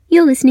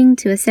You're listening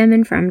to a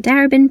sermon from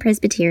Darebin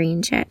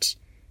Presbyterian Church.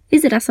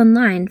 Visit us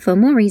online for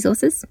more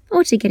resources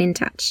or to get in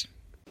touch.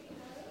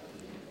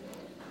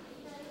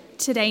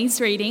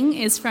 Today's reading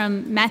is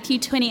from Matthew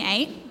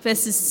 28,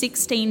 verses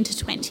 16 to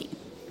 20.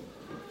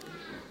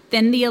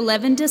 Then the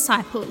 11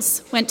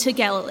 disciples went to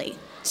Galilee,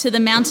 to the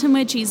mountain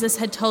where Jesus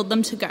had told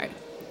them to go.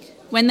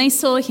 When they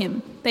saw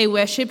him, they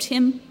worshipped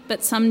him,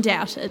 but some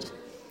doubted.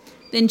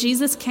 Then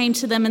Jesus came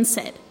to them and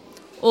said,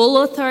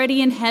 "All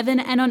authority in heaven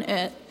and on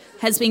earth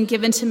has been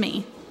given to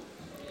me.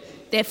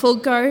 Therefore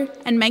go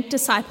and make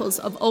disciples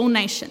of all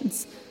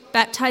nations,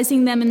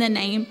 baptizing them in the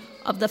name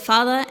of the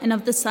Father and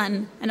of the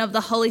Son and of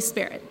the Holy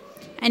Spirit,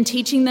 and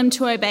teaching them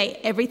to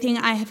obey everything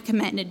I have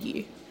commanded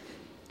you.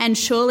 And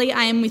surely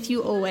I am with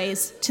you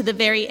always to the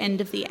very end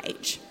of the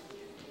age."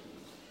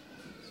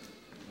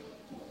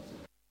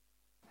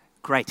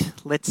 Great.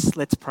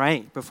 Let's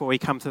pray before we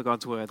come to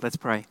God's word. Let's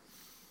pray.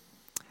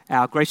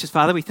 Our gracious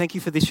Father, we thank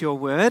you for this, your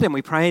word, and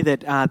we pray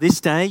that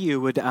this day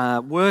you would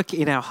work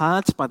in our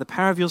hearts by the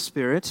power of your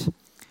Spirit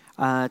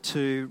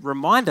to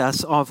remind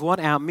us of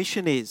what our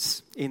mission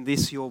is in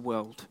this, your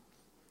world.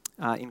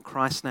 In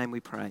Christ's name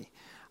we pray.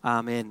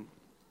 Amen.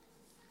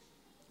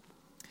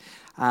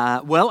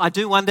 Well, I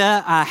do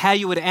wonder how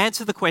you would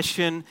answer the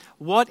question,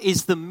 what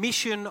is the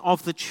mission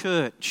of the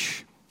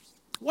church?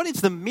 What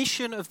is the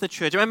mission of the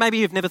church? I mean, maybe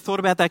you've never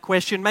thought about that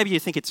question. Maybe you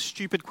think it's a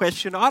stupid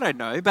question. I don't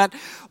know. But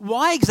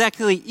why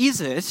exactly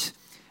is it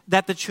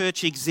that the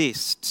church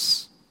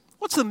exists?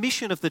 What's the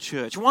mission of the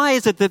church? Why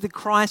is it that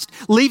Christ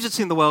leaves us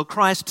in the world?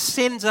 Christ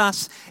sends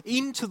us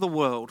into the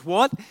world.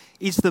 What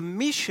is the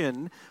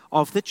mission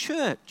of the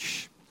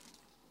church?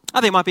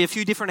 There might be a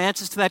few different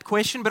answers to that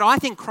question, but I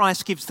think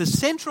Christ gives the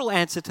central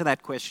answer to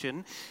that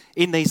question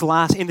in this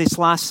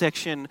last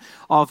section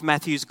of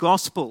Matthew's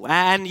Gospel.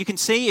 And you can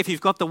see, if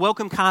you've got the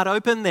welcome card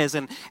open, there's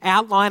an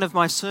outline of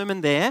my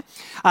sermon there.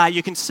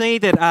 You can see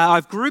that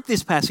I've grouped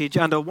this passage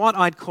under what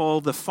I'd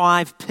call the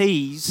 5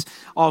 P's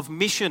of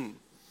mission.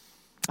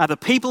 The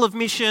people of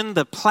mission,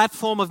 the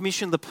platform of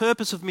mission, the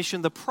purpose of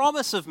mission, the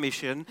promise of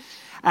mission,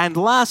 and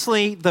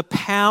lastly, the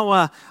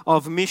power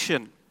of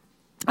mission.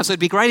 So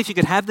it'd be great if you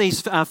could have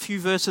these few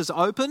verses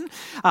open,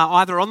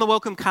 either on the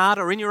welcome card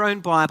or in your own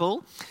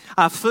Bible.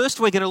 First,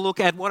 we're going to look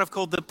at what I've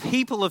called the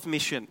people of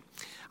mission.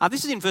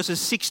 This is in verses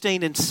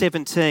 16 and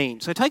 17.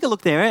 So take a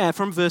look there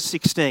from verse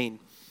 16.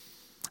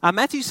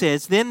 Matthew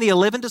says, "Then the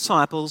 11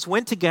 disciples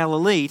went to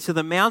Galilee, to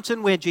the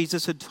mountain where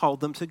Jesus had told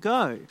them to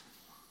go.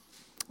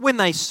 When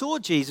they saw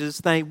Jesus,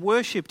 they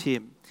worshipped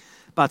him,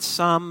 but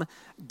some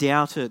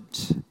doubted."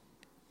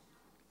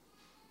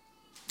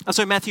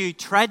 So Matthew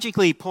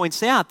tragically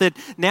points out that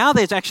now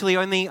there's actually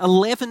only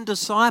 11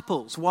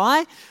 disciples.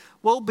 Why?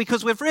 Well,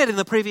 because we've read in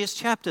the previous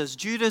chapters,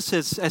 Judas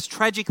has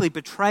tragically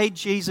betrayed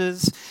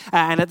Jesus,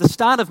 and at the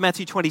start of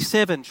Matthew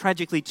 27,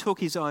 tragically took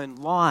his own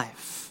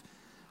life.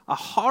 A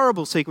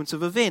horrible sequence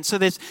of events. So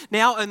there's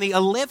now only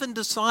 11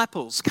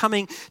 disciples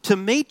coming to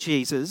meet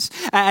Jesus,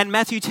 and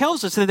Matthew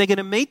tells us that they're going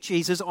to meet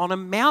Jesus on a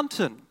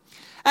mountain.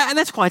 And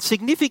that's quite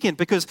significant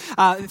because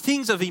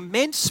things of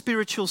immense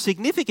spiritual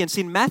significance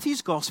in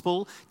Matthew's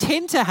gospel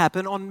tend to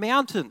happen on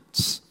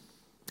mountains.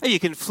 You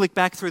can flick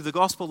back through the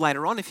gospel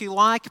later on if you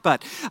like,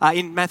 but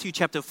in Matthew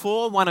chapter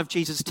 4, one of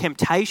Jesus'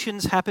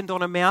 temptations happened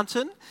on a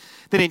mountain.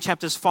 Then in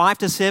chapters 5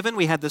 to 7,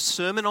 we had the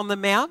Sermon on the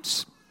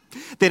Mount.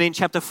 Then in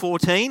chapter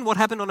 14, what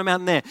happened on a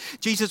mountain there?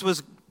 Jesus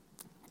was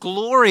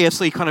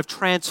gloriously kind of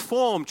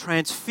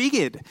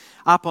transfigured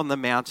up on the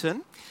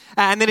mountain.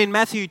 And then in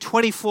Matthew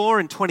 24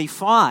 and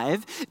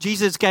 25,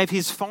 Jesus gave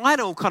his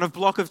final kind of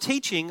block of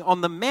teaching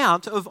on the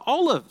Mount of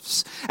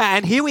Olives.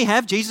 And here we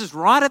have Jesus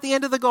right at the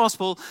end of the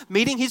gospel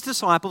meeting his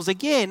disciples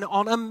again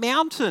on a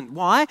mountain.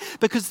 Why?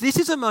 Because this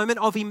is a moment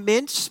of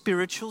immense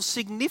spiritual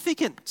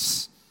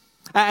significance.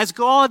 As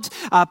God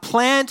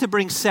planned to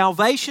bring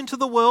salvation to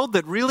the world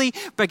that really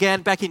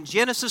began back in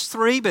Genesis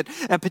 3, but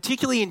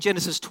particularly in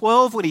Genesis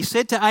 12 when he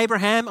said to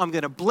Abraham, "I'm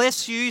going to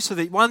bless you so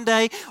that one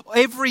day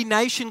every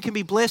nation can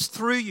be blessed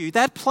through you."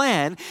 That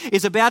plan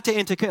is about to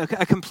enter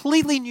a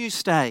completely new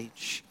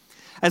stage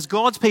as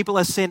God's people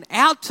are sent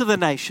out to the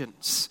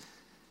nations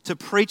to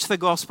preach the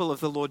gospel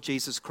of the Lord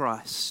Jesus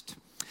Christ.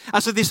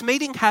 So this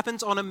meeting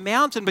happens on a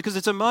mountain because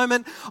it's a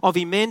moment of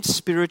immense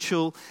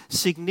spiritual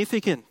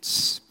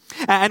significance.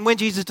 And when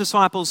Jesus'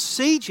 disciples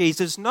see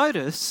Jesus,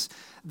 notice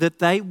that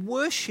they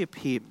worship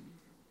him.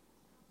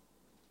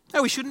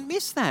 No, we shouldn't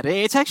miss that.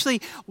 It's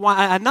actually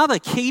another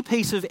key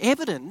piece of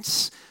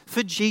evidence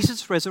for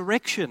Jesus'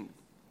 resurrection.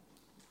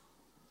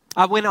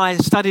 When I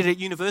studied at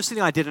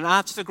university, I did an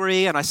arts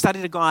degree and I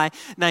studied a guy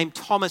named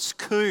Thomas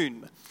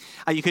Kuhn.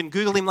 You can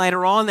Google him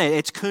later on.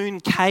 It's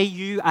Kuhn,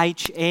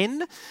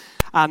 Kuhn.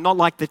 Not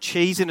like the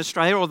cheese in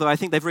Australia, although I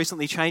think they've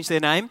recently changed their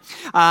name.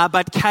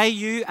 But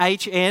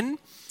Kuhn.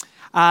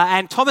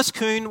 And Thomas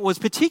Kuhn was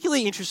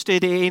particularly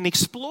interested in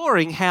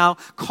exploring how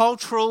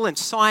cultural and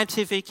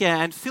scientific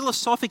and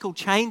philosophical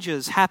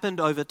changes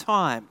happened over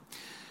time.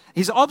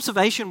 His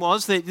observation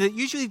was that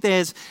usually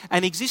there's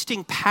an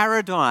existing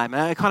paradigm,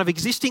 a kind of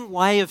existing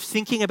way of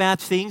thinking about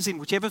things in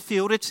whichever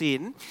field it's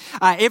in.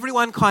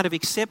 Everyone kind of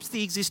accepts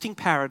the existing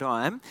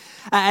paradigm.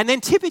 And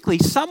then typically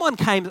someone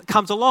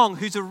comes along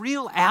who's a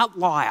real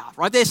outlier,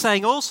 right? They're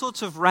saying all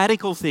sorts of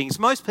radical things.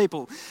 Most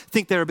people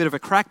think they're a bit of a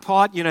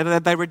crackpot,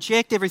 they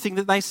reject everything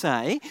that they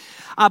say.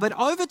 But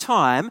over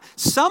time,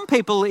 some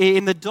people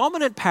in the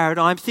dominant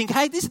paradigm think,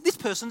 hey, this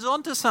person's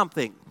onto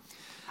something.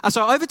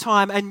 So over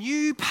time, a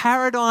new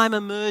paradigm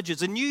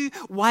emerges, a new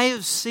way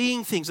of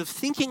seeing things, of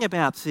thinking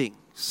about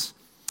things.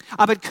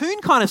 But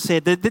Kuhn kind of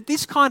said that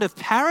this kind of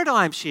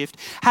paradigm shift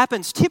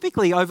happens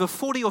typically over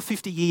 40 or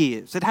 50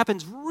 years. It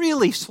happens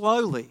really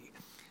slowly,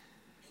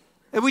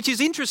 which is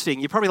interesting.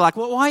 You're probably like,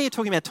 well, why are you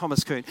talking about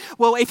Thomas Kuhn?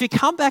 Well, if you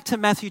come back to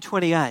Matthew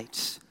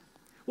 28,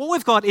 what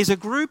we've got is a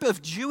group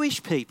of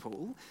Jewish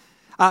people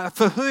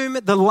for whom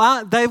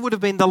they would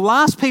have been the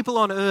last people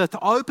on earth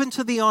open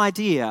to the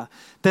idea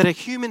that a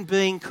human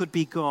being could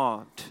be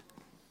God.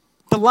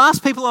 The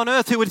last people on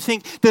earth who would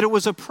think that it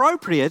was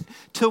appropriate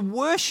to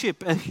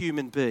worship a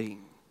human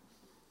being.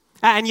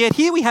 And yet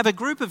here we have a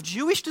group of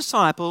Jewish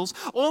disciples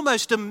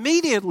almost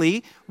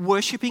immediately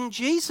worshipping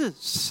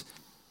Jesus.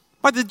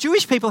 But the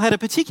Jewish people had a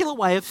particular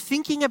way of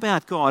thinking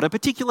about God, a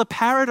particular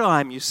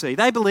paradigm, you see.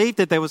 They believed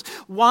that there was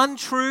one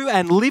true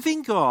and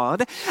living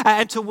God,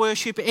 and to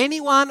worship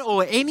anyone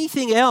or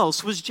anything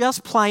else was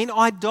just plain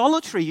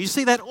idolatry. You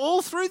see that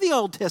all through the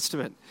Old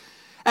Testament.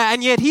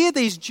 And yet here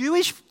these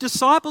Jewish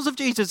disciples of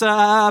Jesus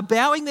are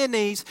bowing their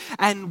knees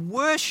and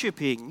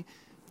worshipping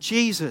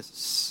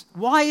Jesus.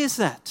 Why is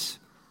that?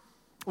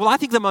 Well, I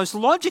think the most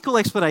logical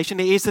explanation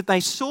is that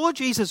they saw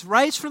Jesus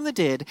raised from the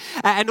dead,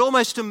 and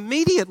almost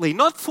immediately,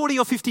 not 40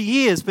 or 50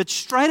 years, but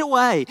straight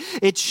away,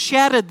 it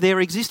shattered their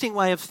existing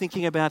way of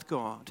thinking about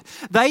God.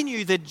 They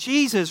knew that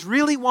Jesus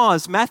really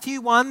was Matthew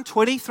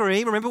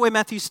 1:23. Remember where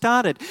Matthew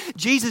started.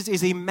 Jesus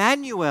is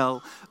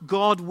Emmanuel,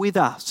 God with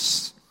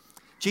us.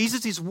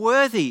 Jesus is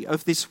worthy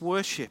of this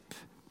worship.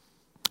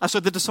 So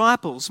the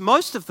disciples,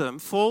 most of them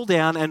fall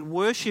down and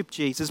worship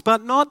Jesus,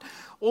 but not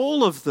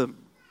all of them.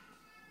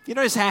 You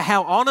notice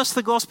how honest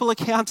the gospel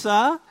accounts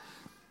are?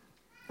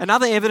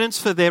 Another evidence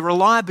for their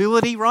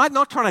reliability, right?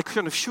 Not trying to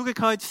kind of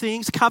sugarcoat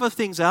things, cover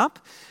things up.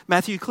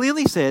 Matthew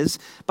clearly says,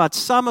 but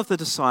some of the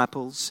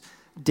disciples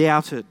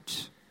doubted.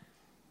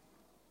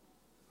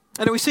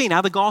 And we see in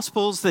other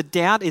gospels that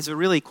doubt is a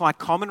really quite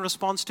common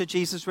response to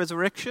Jesus'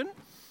 resurrection.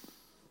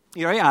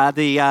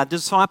 The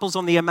disciples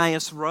on the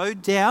Emmaus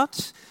Road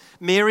doubt.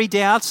 Mary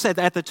doubts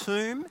at the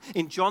tomb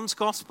in John's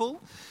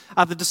Gospel.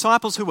 The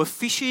disciples who were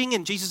fishing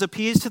and Jesus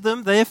appears to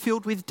them, they're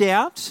filled with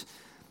doubt.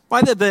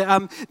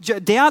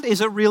 Doubt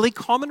is a really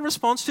common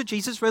response to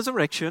Jesus'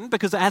 resurrection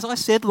because, as I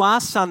said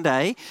last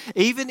Sunday,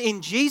 even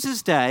in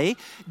Jesus' day,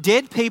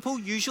 dead people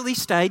usually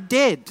stayed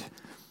dead.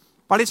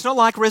 But it's not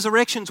like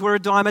resurrections were a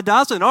dime a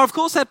dozen. Oh, of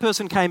course that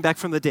person came back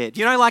from the dead.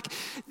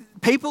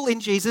 People in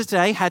Jesus'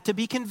 day had to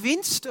be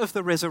convinced of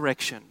the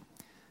resurrection,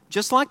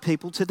 just like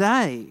people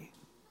today.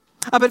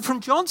 But from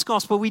John's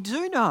Gospel, we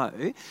do know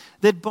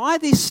that by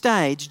this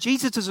stage,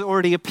 Jesus has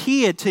already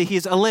appeared to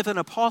his 11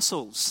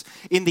 apostles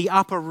in the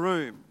upper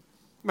room.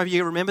 Maybe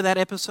you remember that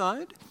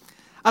episode?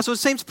 So it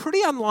seems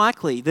pretty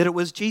unlikely that it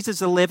was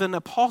Jesus' 11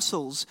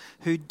 apostles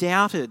who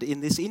doubted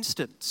in this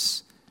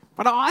instance.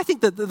 But I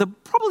think that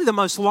probably the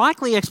most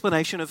likely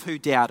explanation of who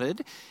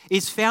doubted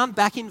is found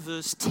back in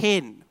verse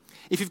 10.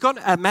 If you've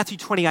got Matthew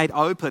 28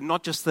 open,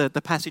 not just the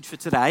passage for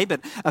today, but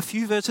a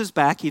few verses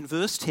back in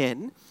verse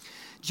 10,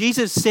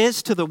 Jesus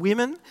says to the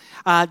women,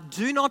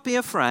 do not be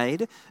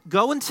afraid.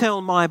 Go and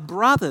tell my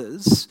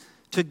brothers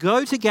to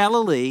go to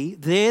Galilee.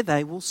 There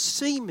they will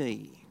see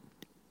me.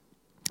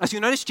 As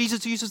you notice,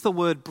 Jesus uses the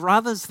word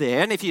brothers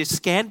there. And if you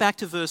scan back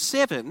to verse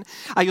 7,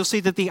 you'll see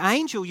that the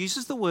angel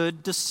uses the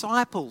word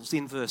disciples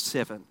in verse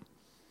 7.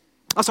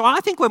 So I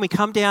think when we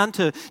come down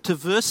to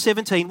verse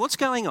 17, what's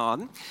going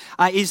on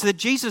is that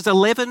Jesus'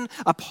 11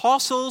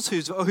 apostles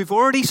who've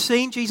already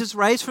seen Jesus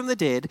raised from the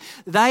dead,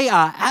 they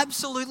are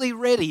absolutely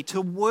ready to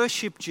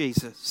worship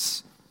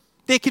Jesus.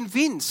 They're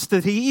convinced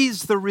that he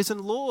is the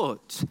risen Lord.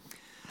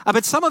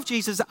 But some of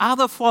Jesus'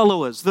 other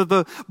followers,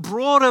 the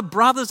broader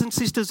brothers and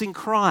sisters in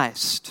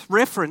Christ,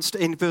 referenced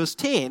in verse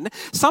 10,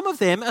 some of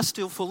them are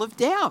still full of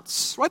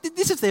doubts. Right?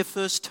 This is their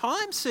first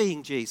time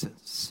seeing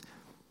Jesus.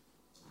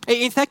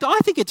 In fact, I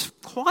think it's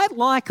quite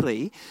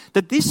likely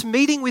that this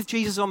meeting with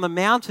Jesus on the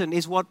mountain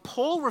is what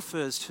Paul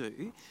refers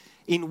to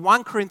in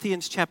 1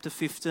 Corinthians chapter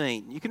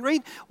 15. You can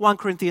read 1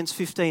 Corinthians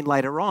 15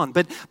 later on,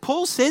 but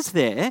Paul says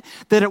there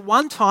that at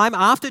one time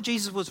after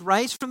Jesus was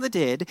raised from the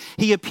dead,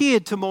 he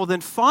appeared to more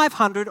than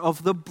 500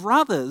 of the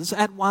brothers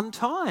at one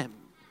time.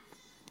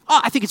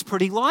 I think it's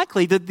pretty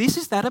likely that this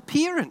is that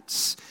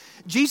appearance.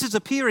 Jesus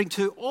appearing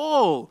to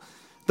all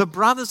the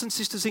brothers and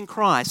sisters in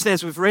Christ.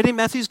 As we've read in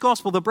Matthew's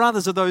Gospel, the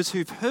brothers are those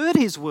who've heard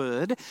his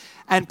word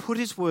and put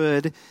his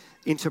word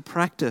into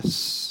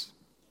practice.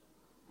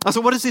 So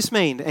what does this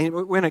mean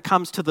when it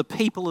comes to the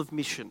people of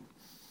mission?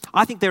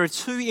 I think there are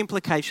two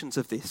implications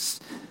of this.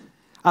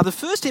 The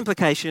first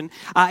implication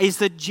is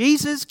that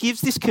Jesus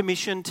gives this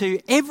commission to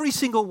every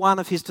single one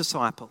of his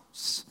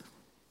disciples.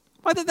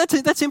 Well,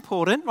 that's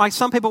important. Like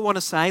some people want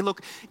to say,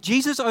 look,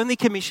 Jesus only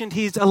commissioned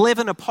his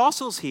 11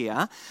 apostles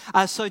here.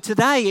 So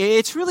today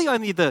it's really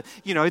only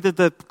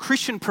the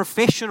Christian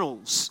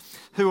professionals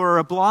who are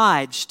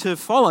obliged to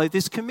follow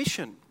this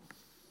commission.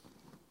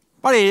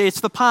 But it's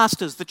the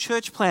pastors, the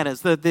church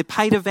planners, the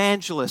paid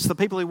evangelists, the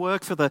people who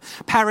work for the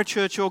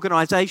parachurch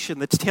organisation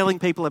that's telling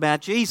people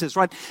about Jesus,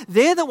 right?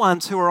 They're the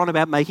ones who are on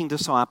about making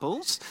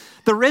disciples.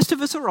 The rest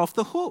of us are off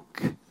the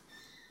hook.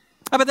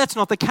 But that's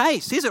not the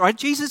case, is it, right?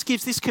 Jesus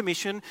gives this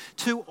commission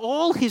to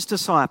all his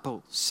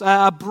disciples,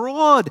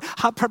 abroad,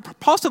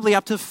 possibly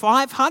up to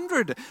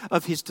 500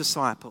 of his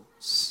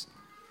disciples.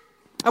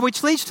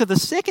 Which leads to the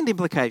second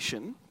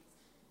implication,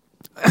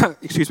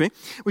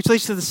 which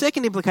leads to the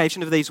second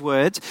implication of these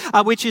words,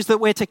 which is that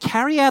we're to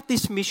carry out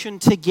this mission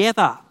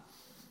together.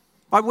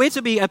 Right? We're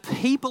to be a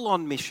people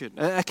on mission,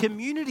 a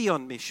community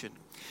on mission.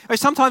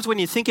 Sometimes when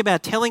you think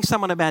about telling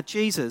someone about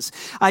Jesus,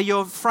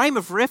 your frame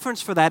of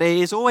reference for that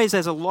is always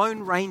as a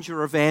Lone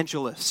Ranger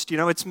evangelist.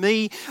 It's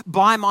me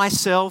by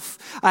myself,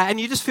 and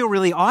you just feel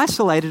really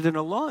isolated and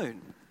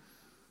alone.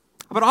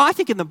 But I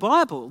think in the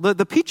Bible,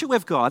 the picture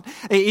we've got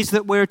is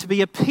that we're to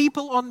be a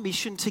people on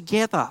mission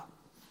together.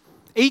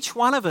 Each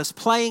one of us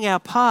playing our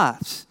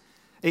part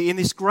in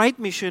this great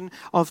mission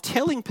of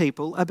telling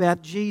people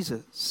about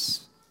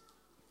Jesus.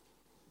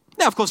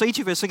 Now, of course, each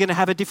of us are going to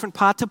have a different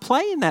part to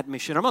play in that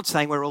mission. I'm not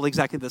saying we're all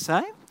exactly the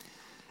same.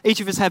 Each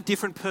of us have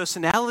different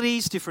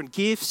personalities, different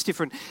gifts,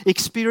 different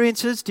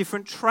experiences,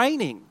 different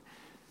training.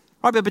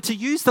 Right, but to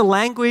use the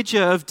language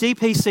of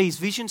DPC's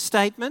vision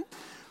statement,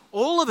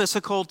 all of us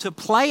are called to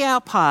play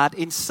our part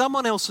in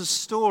someone else's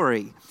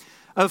story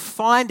of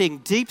finding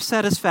deep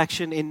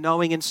satisfaction in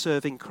knowing and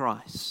serving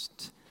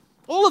Christ.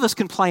 All of us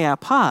can play our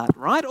part,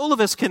 right? All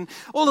of us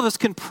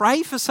can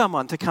pray for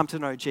someone to come to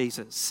know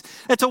Jesus.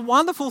 It's a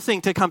wonderful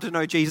thing to come to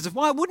know Jesus.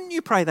 Why wouldn't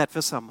you pray that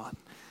for someone?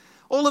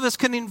 All of us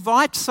can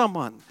invite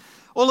someone.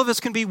 All of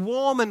us can be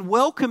warm and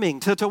welcoming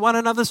to one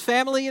another's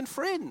family and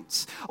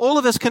friends. All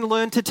of us can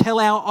learn to tell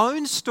our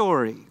own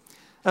story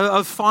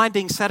of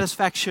finding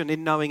satisfaction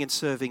in knowing and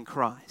serving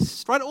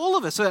Christ. Right? All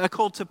of us are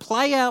called to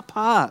play our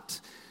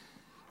part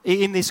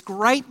in this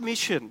great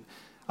mission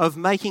of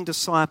making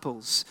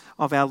disciples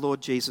of our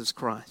Lord Jesus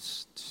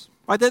Christ.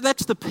 Right?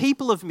 That's the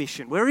people of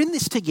mission. We're in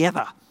this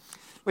together.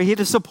 We're here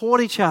to support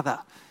each other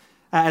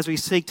as we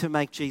seek to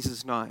make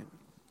Jesus known.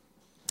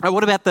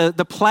 What about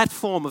the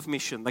platform of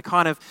mission,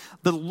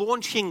 the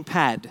launching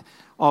pad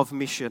of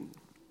mission?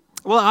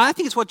 Well, I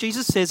think it's what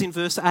Jesus says in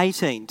verse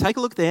 18. Take a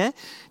look there.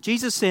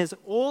 Jesus says,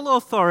 "All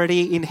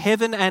authority in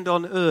heaven and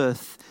on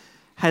earth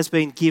has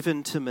been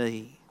given to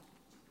me."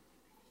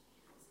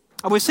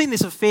 And we've seen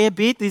this a fair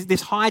bit,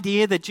 this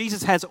idea that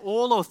Jesus has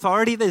all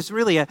authority. There's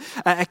really a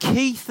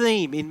key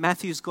theme in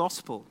Matthew's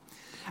gospel.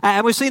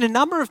 And we've seen a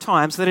number of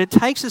times that it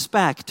takes us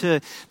back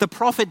to the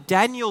prophet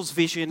Daniel's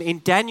vision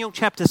in Daniel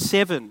chapter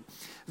 7,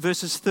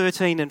 verses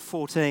 13 and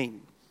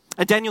 14.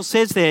 And Daniel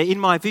says there, "In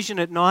my vision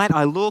at night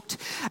I looked,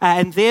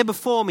 and there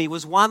before me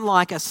was one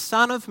like a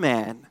son of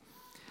man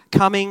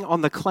coming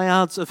on the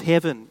clouds of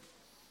heaven.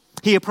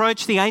 He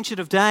approached the Ancient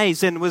of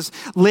Days and was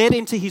led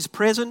into his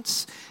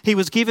presence. He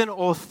was given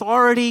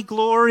authority,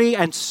 glory,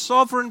 and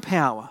sovereign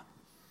power.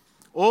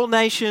 All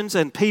nations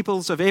and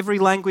peoples of every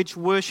language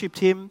worshipped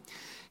him.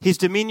 His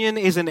dominion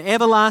is an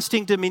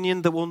everlasting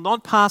dominion that will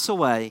not pass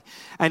away,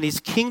 and his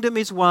kingdom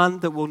is one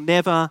that will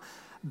never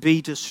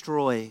be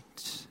destroyed."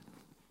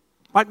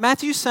 Right,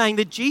 Matthew's saying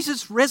that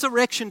Jesus'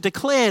 resurrection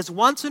declares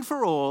once and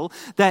for all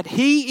that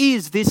he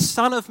is this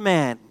Son of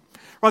Man.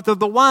 Right, the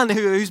one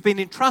who's been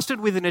entrusted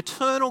with an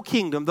eternal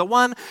kingdom, the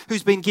one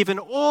who's been given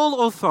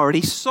all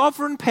authority,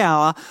 sovereign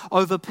power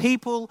over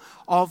people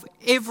of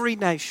every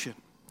nation.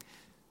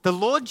 The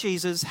Lord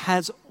Jesus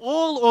has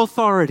all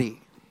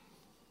authority.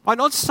 Right,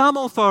 not some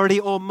authority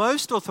or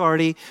most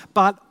authority,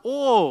 but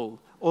all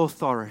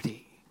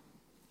authority.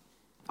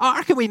 I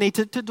reckon we need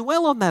to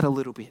dwell on that a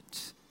little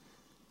bit.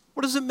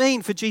 What does it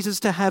mean for Jesus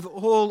to have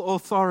all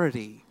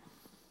authority?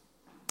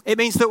 It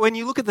means that when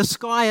you look at the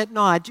sky at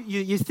night,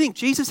 you think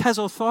Jesus has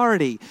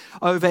authority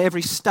over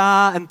every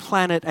star and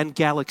planet and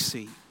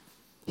galaxy.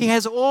 He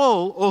has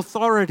all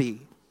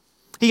authority.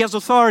 He has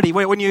authority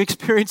when you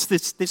experience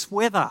this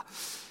weather.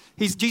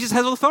 Jesus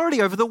has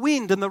authority over the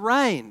wind and the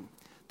rain,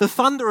 the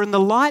thunder and the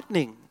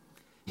lightning.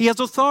 He has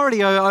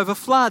authority over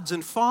floods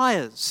and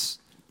fires,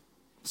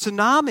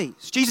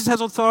 tsunamis. Jesus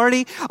has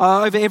authority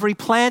over every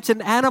plant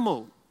and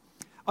animal.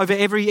 Over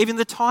even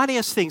the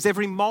tiniest things,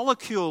 every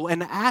molecule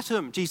and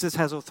atom, Jesus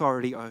has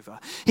authority over.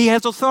 He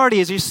has authority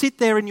as you sit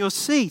there in your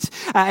seat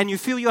and you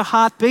feel your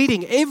heart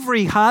beating.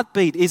 Every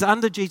heartbeat is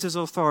under Jesus'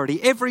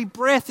 authority. Every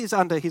breath is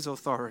under his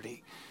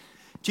authority.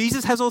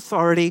 Jesus has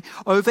authority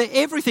over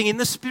everything in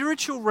the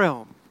spiritual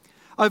realm,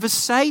 over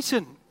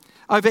Satan,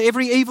 over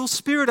every evil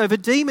spirit, over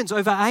demons,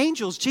 over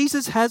angels.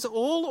 Jesus has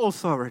all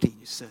authority,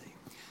 you see.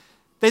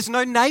 There's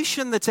no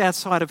nation that's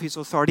outside of his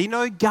authority,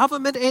 no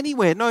government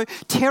anywhere, no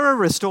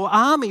terrorist or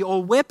army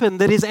or weapon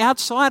that is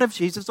outside of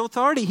Jesus'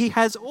 authority. He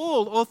has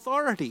all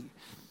authority.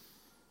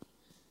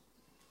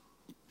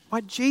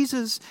 Right?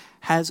 Jesus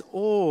has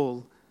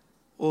all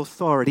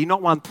authority.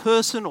 Not one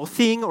person or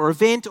thing or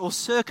event or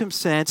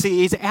circumstance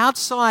is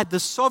outside the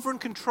sovereign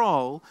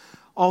control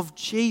of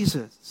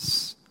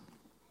Jesus.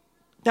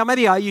 Now,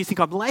 maybe you think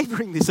I'm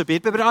labouring this a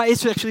bit, but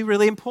it's actually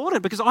really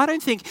important, because I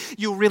don't think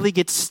you'll really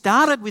get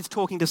started with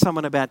talking to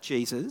someone about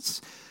Jesus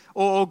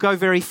or go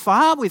very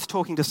far with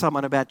talking to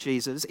someone about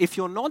Jesus if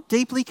you're not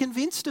deeply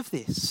convinced of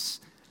this.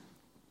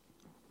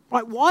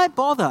 Right? Why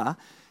bother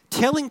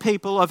telling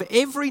people of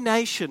every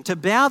nation to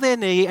bow their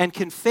knee and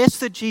confess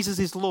that Jesus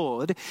is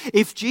Lord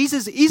if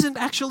Jesus isn't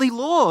actually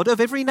Lord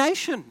of every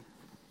nation?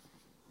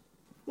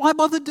 Why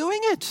bother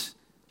doing it?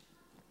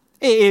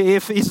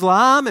 If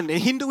Islam and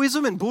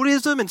Hinduism and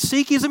Buddhism and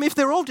Sikhism, if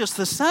they're all just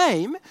the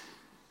same,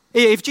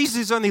 if Jesus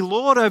is only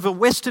Lord over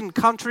Western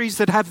countries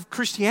that have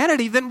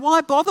Christianity, then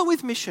why bother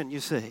with mission, you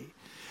see?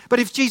 But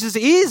if Jesus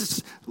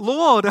is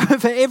Lord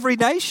over every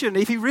nation,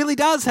 if he really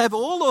does have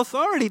all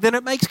authority, then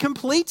it makes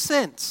complete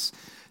sense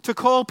to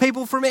call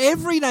people from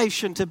every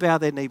nation to bow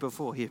their knee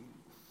before him.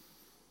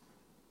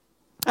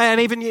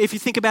 And even if you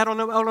think about it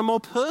on a more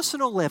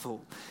personal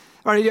level,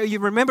 you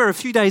remember a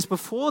few days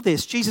before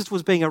this, Jesus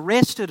was being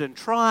arrested and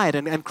tried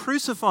and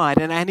crucified,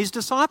 and his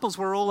disciples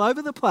were all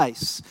over the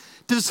place,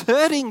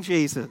 deserting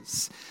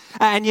Jesus.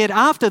 And yet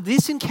after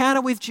this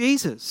encounter with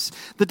Jesus,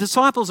 the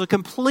disciples are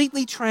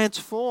completely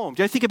transformed.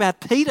 You think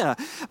about Peter.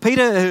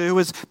 Peter, who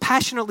was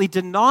passionately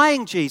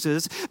denying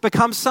Jesus,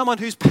 becomes someone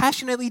who's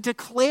passionately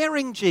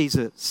declaring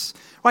Jesus.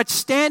 Right,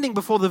 standing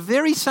before the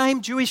very same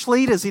Jewish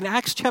leaders in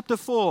Acts chapter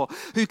 4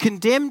 who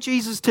condemned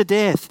Jesus to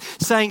death,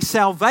 saying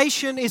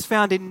salvation is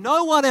found in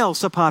no one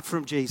else apart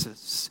from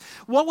Jesus.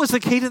 What was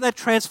the key to that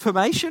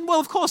transformation? Well,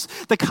 of course,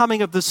 the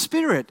coming of the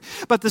Spirit.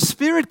 But the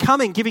Spirit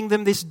coming, giving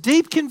them this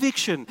deep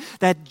conviction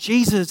that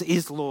Jesus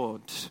is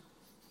Lord.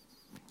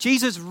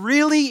 Jesus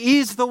really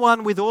is the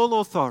one with all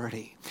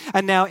authority.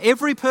 And now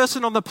every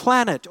person on the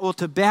planet ought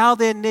to bow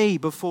their knee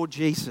before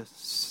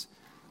Jesus.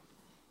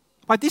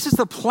 Right, this is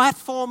the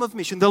platform of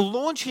mission, the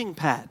launching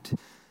pad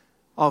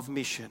of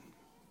mission,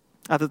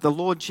 that the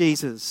Lord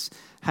Jesus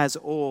has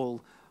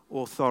all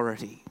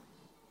authority.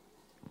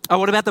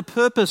 What about the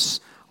purpose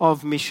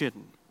of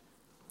mission?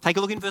 Take a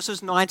look in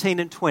verses 19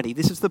 and 20.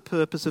 This is the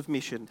purpose of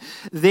mission.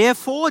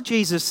 Therefore,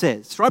 Jesus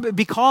says, right,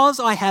 because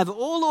I have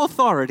all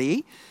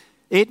authority,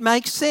 it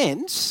makes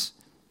sense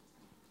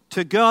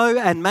to go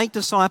and make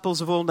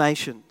disciples of all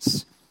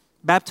nations,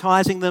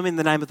 baptizing them in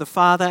the name of the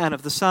Father and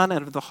of the Son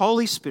and of the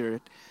Holy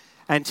Spirit,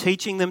 and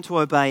teaching them to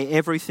obey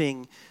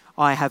everything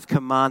I have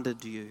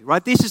commanded you.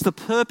 Right? This is the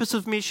purpose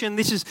of mission.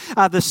 This is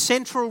the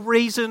central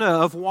reason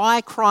of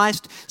why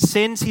Christ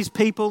sends his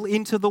people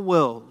into the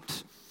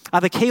world.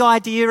 The key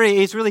idea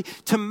is really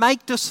to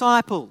make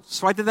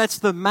disciples. Right? That's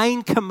the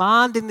main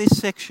command in this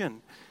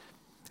section.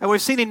 And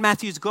we've seen in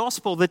Matthew's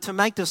gospel that to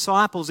make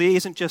disciples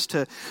isn't just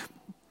to,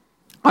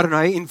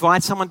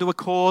 invite someone to a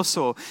course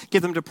or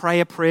get them to pray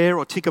a prayer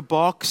or tick a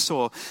box.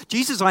 Or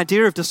Jesus'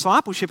 idea of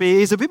discipleship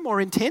is a bit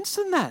more intense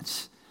than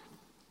that.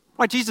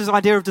 Right, Jesus'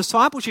 idea of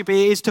discipleship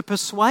is to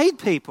persuade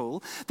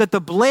people that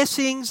the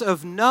blessings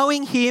of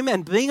knowing him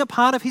and being a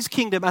part of his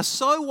kingdom are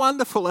so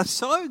wonderful, are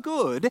so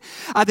good,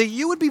 that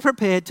you would be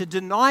prepared to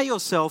deny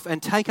yourself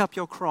and take up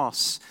your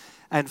cross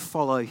and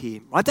follow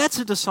him. Right, that's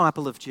a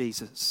disciple of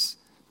Jesus.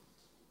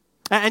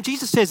 And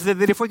Jesus says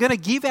that if we're going to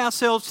give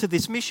ourselves to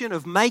this mission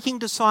of making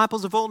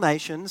disciples of all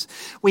nations,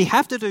 we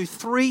have to do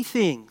three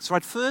things.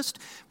 Right? First,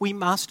 we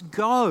must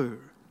go.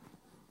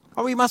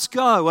 We must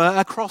go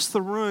across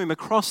the room,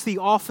 across the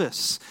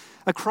office,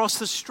 across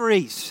the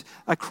street,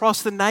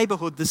 across the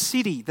neighbourhood, the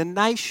city, the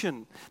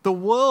nation, the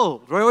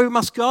world. Right? We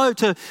must go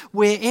to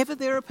wherever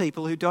there are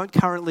people who don't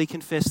currently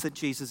confess that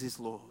Jesus is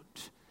Lord.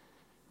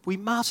 We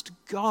must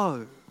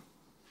go.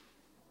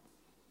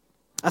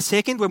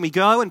 Second, when we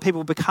go and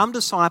people become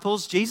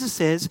disciples, Jesus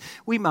says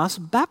we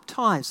must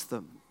baptize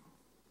them.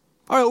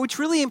 Which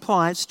really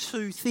implies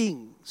two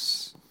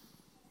things.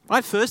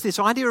 Right, first, this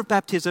idea of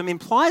baptism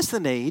implies the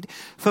need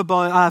for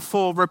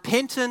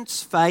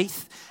repentance,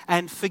 faith,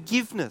 and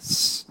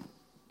forgiveness.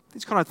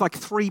 It's kind of like a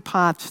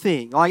three-part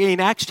thing. Like in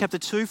Acts chapter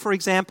 2, for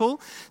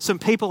example, some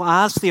people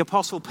asked the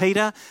Apostle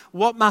Peter,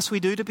 what must we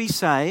do to be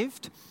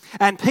saved?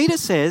 And Peter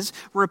says,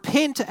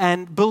 repent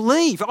and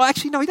believe.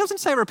 Actually, no, he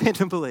doesn't say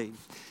repent and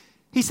believe.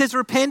 He says,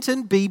 repent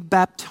and be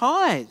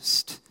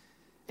baptized,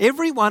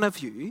 every one of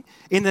you,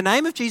 in the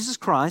name of Jesus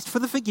Christ for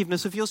the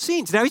forgiveness of your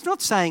sins. Now, he's not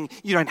saying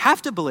you don't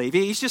have to believe.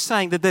 He's just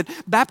saying that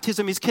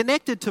baptism is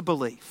connected to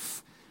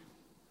belief.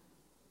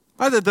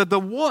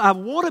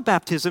 Water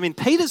baptism, in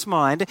Peter's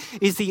mind,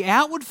 is the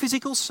outward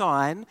physical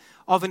sign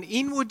of an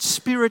inward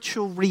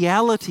spiritual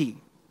reality.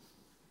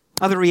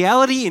 The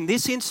reality in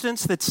this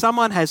instance that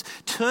someone has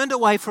turned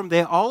away from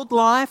their old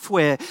life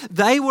where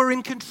they were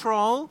in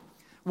control,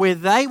 where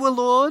they were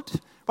Lord,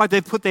 Right,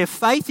 they've put their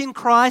faith in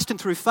Christ, and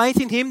through faith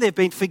in him, they've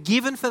been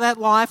forgiven for that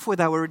life where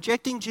they were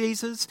rejecting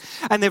Jesus,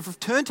 and they've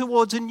turned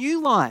towards a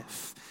new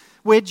life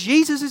where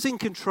Jesus is in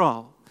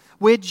control,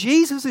 where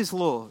Jesus is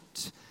Lord.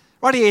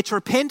 Right, it's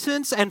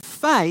repentance and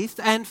faith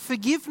and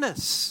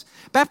forgiveness.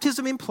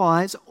 Baptism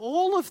implies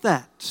all of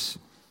that.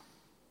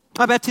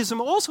 Baptism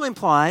also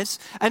implies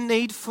a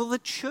need for the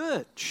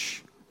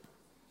church.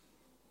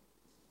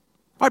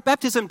 Right,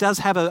 baptism does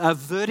have a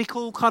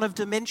vertical kind of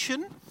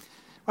dimension.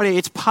 Right,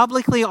 it's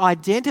publicly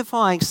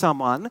identifying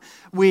someone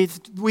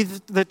with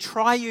the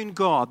triune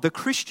God, the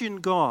Christian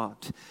God.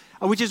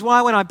 Which is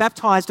why when I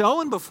baptised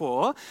Owen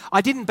before,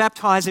 I didn't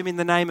baptise him in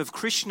the name of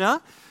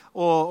Krishna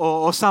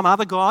or some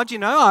other God,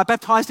 I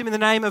baptised him in the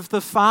name of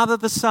the Father,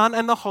 the Son,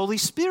 and the Holy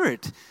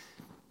Spirit.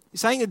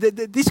 Saying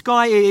that this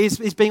guy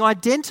is being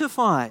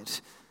identified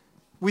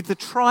with the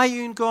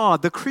triune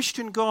God, the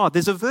Christian God.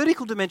 There's a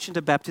vertical dimension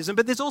to baptism,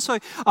 but there's also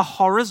a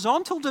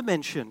horizontal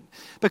dimension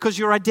because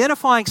you're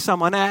identifying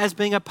someone as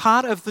being a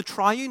part of the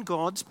triune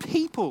God's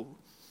people.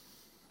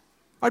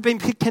 I've been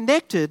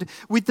connected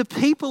with the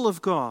people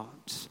of God.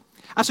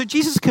 So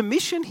Jesus'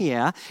 commission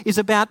here is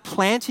about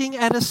planting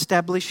and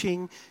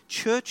establishing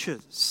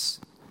churches.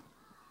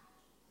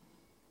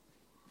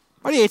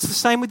 Right, it's the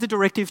same with the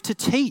directive to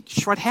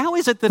teach. Right? How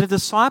is it that a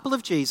disciple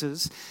of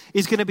Jesus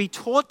is going to be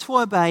taught to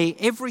obey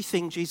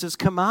everything Jesus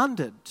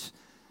commanded?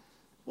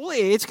 Well,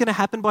 it's going to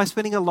happen by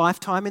spending a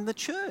lifetime in the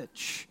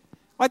church.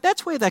 Right?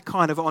 That's where that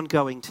kind of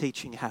ongoing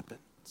teaching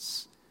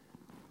happens.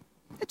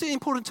 It's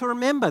important to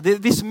remember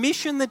that this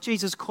mission that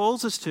Jesus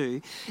calls us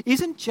to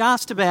isn't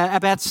just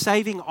about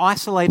saving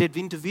isolated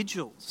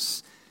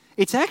individuals.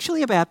 It's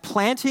actually about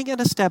planting and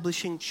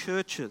establishing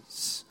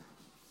churches.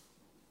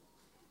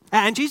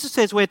 And Jesus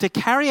says we're to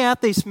carry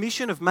out this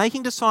mission of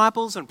making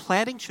disciples and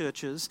planting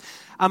churches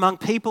among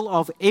people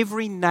of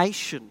every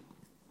nation.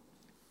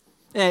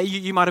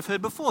 You might have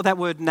heard before, that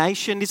word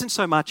nation isn't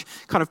so much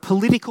kind of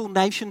political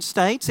nation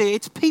states,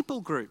 it's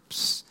people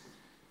groups.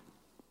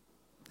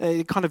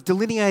 Kind of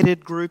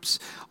delineated groups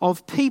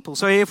of people.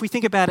 So if we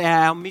think about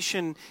our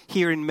mission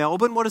here in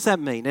Melbourne, what does that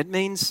mean? It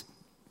means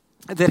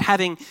that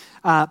having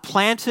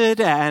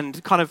planted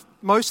and kind of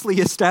mostly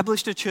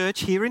established a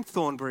church here in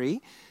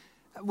Thornbury,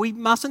 we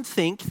mustn't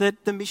think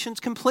that the mission's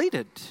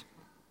completed.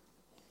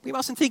 We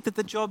mustn't think that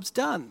the job's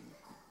done.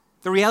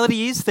 The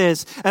reality is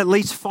there's at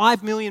least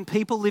 5 million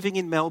people living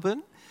in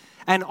Melbourne,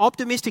 and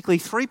optimistically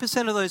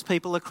 3% of those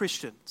people are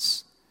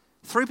Christians.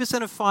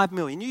 3% of 5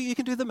 million. You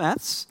can do the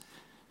maths.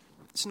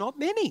 It's not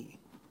many.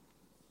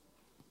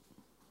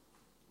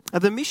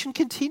 The mission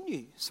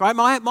continues. Right?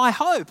 My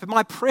hope and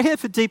my prayer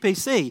for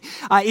DPC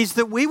is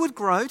that we would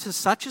grow to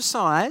such a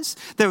size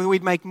that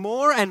we'd make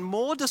more and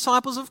more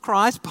disciples of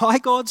Christ by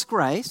God's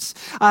grace,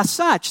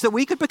 such that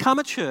we could become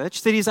a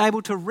church that is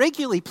able to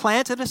regularly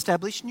plant and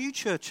establish new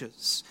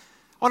churches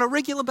on a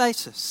regular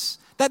basis.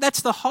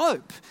 That's the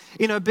hope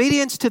in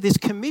obedience to this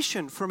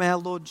commission from our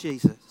Lord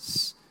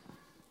Jesus.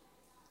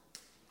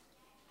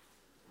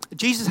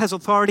 Jesus has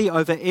authority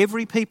over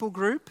every people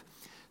group.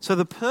 So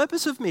the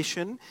purpose of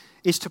mission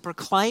is to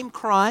proclaim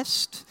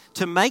Christ,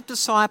 to make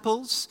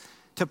disciples,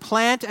 to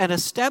plant and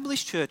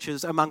establish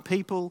churches among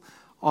people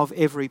of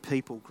every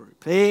people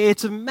group.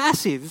 It's a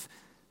massive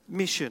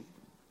mission.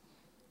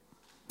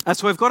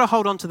 So we've got to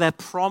hold on to that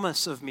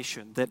promise of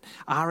mission that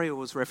Ariel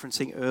was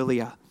referencing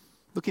earlier.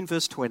 Look in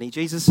verse 20.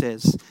 Jesus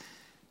says,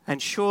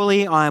 "And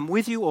surely I am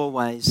with you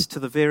always to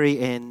the very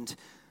end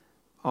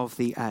of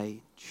the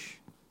age."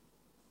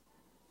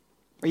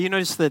 You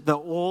notice that the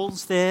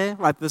all's there,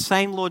 right? The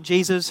same Lord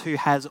Jesus who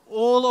has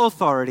all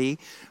authority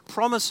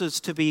promises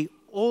to be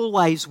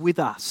always with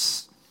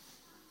us.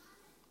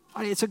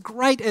 It's a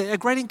great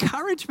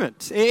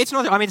encouragement. It's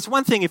not. It's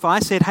one thing if I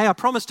said, "Hey, I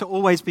promise to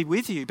always be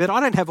with you," but I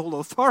don't have all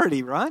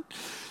authority, right?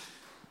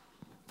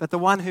 But the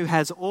one who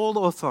has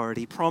all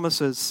authority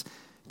promises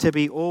to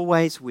be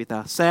always with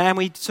us, and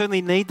we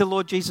certainly need the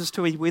Lord Jesus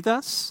to be with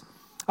us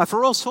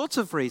for all sorts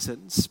of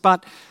reasons,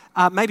 but.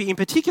 Maybe in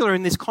particular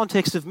in this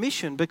context of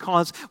mission,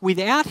 because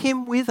without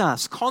him with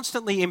us,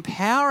 constantly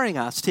empowering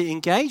us to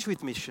engage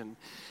with mission,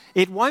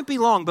 it won't be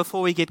long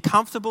before we get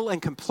comfortable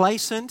and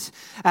complacent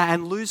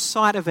and lose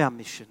sight of our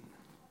mission.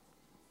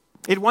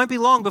 It won't be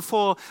long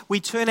before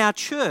we turn our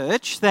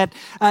church that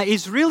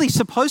is really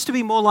supposed to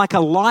be more like a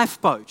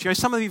lifeboat.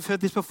 Some of you have heard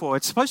this before.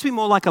 It's supposed to be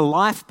more like a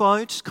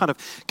lifeboat, kind of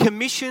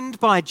commissioned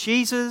by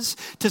Jesus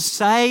to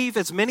save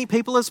as many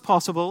people as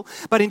possible.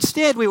 But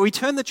instead, we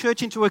turn the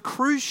church into a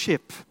cruise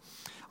ship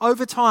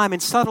over time in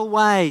subtle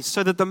ways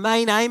so that the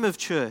main aim of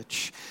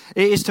church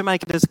is to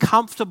make it as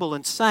comfortable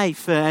and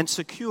safe and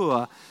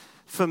secure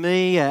for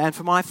me and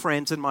for my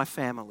friends and my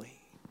family.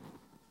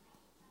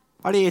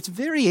 It's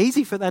very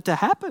easy for that to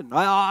happen.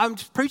 I'm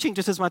preaching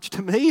just as much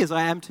to me as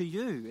I am to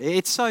you.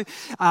 It's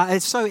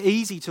so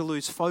easy to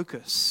lose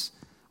focus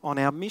on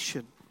our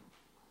mission.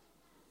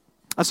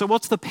 So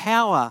what's the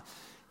power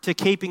to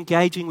keep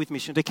engaging with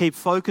mission, to keep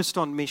focused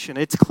on mission?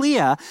 It's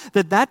clear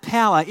that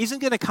power isn't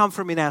going to come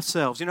from in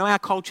ourselves. Our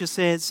culture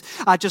says,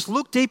 just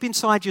look deep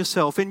inside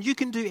yourself and you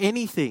can do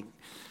anything.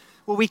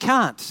 Well, we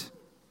can't.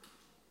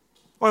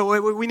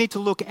 Well, we need to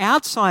look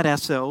outside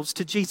ourselves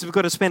to Jesus. We've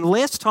got to spend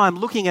less time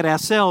looking at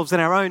ourselves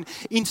and our own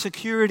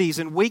insecurities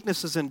and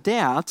weaknesses and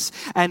doubts,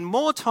 and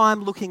more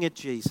time looking at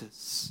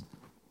Jesus.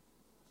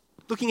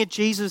 Looking at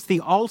Jesus,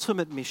 the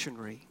ultimate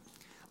missionary.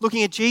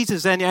 Looking at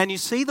Jesus, and you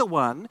see the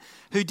one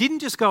who didn't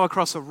just go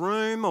across a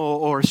room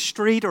or a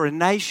street or a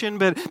nation,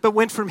 but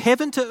went from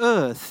heaven to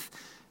earth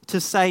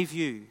to save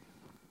you.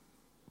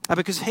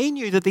 Because he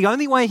knew that the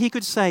only way he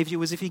could save you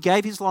was if he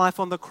gave his life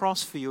on the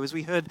cross for you, as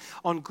we heard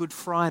on Good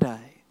Friday.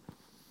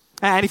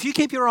 And if you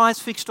keep your eyes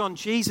fixed on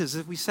Jesus,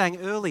 as we sang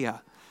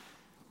earlier,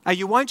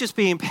 you won't just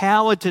be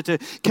empowered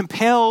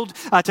compelled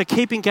to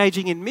keep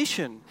engaging in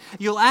mission.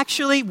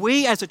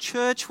 We as a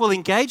church will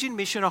engage in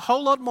mission a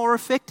whole lot more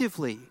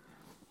effectively.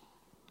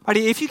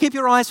 If you keep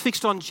your eyes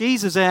fixed on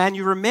Jesus and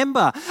you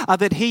remember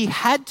that he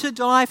had to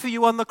die for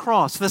you on the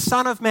cross, the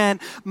Son of Man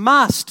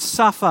must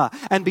suffer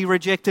and be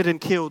rejected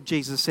and killed,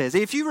 Jesus says.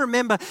 If you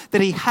remember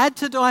that he had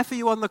to die for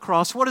you on the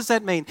cross, what does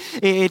that mean?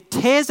 It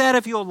tears out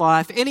of your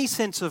life any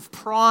sense of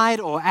pride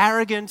or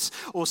arrogance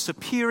or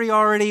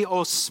superiority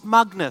or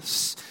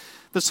smugness,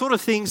 the sort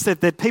of things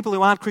that people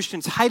who aren't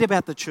Christians hate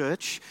about the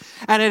church,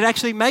 and it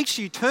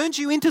actually turns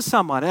you into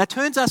someone. It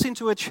turns us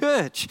into a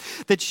church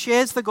that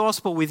shares the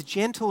gospel with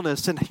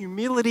gentleness and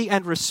humility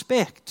and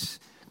respect.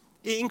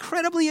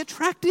 Incredibly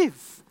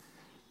attractive.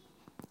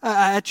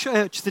 A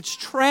church that's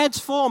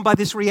transformed by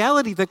this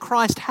reality that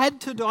Christ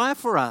had to die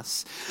for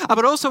us.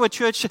 But also a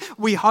church,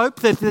 we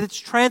hope, that it's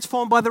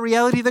transformed by the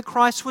reality that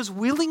Christ was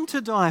willing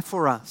to die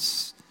for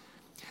us.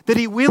 That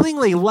he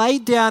willingly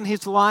laid down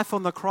his life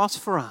on the cross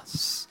for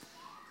us.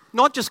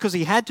 Not just because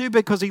he had to, but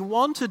because he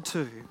wanted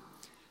to.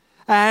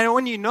 And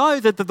when you know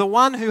that the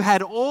one who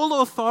had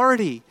all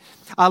authority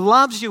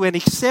loves you and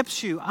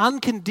accepts you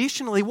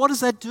unconditionally, what does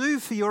that do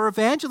for your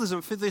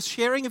evangelism, for the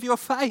sharing of your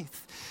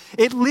faith?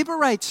 It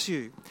liberates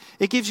you.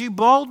 It gives you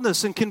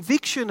boldness and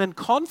conviction and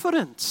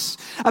confidence.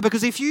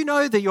 Because if you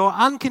know that you're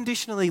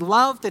unconditionally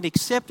loved and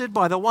accepted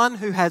by the one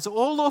who has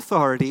all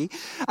authority,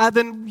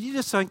 then you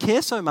just don't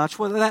care so much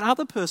what that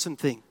other person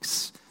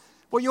thinks,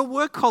 what your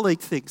work colleague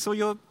thinks, or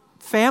your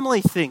family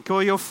think,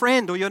 or your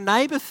friend or your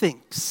neighbour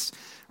thinks,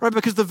 right?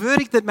 Because the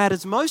verdict that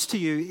matters most to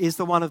you is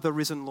the one of the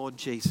risen Lord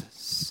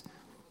Jesus.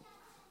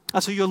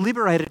 So you're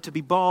liberated to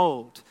be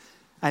bold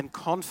and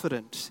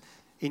confident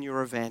in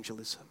your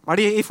evangelism. Right?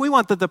 If we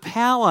want the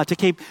power to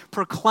keep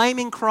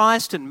proclaiming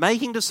Christ and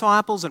making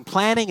disciples and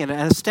planting and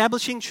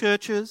establishing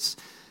churches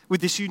with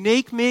this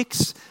unique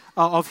mix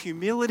of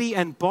humility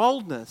and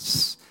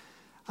boldness,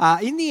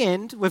 in the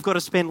end, we've got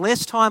to spend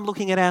less time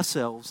looking at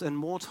ourselves and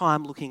more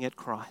time looking at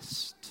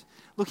Christ.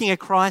 Looking at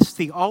Christ,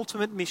 the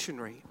ultimate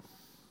missionary,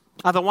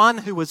 the one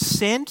who was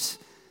sent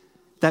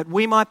that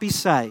we might be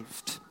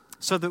saved,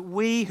 so that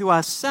we who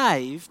are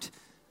saved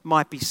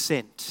might be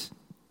sent.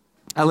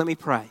 Let me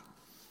pray.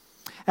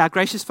 Our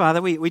gracious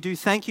Father, we do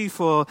thank you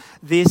for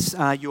this,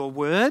 your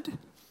word,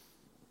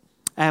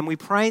 and we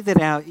pray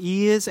that our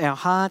ears, our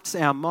hearts,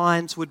 our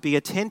minds would be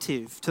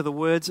attentive to the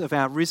words of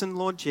our risen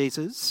Lord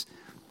Jesus.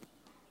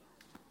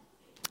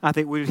 That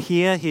we would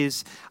hear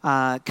his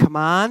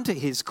command,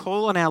 his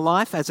call on our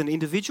life as an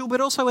individual,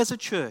 but also as a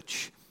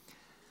church.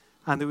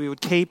 And that we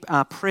would keep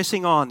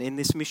pressing on in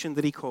this mission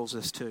that he calls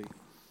us to.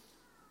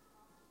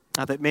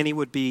 That many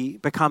would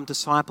become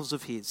disciples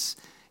of his.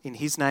 In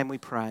his name we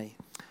pray.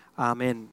 Amen.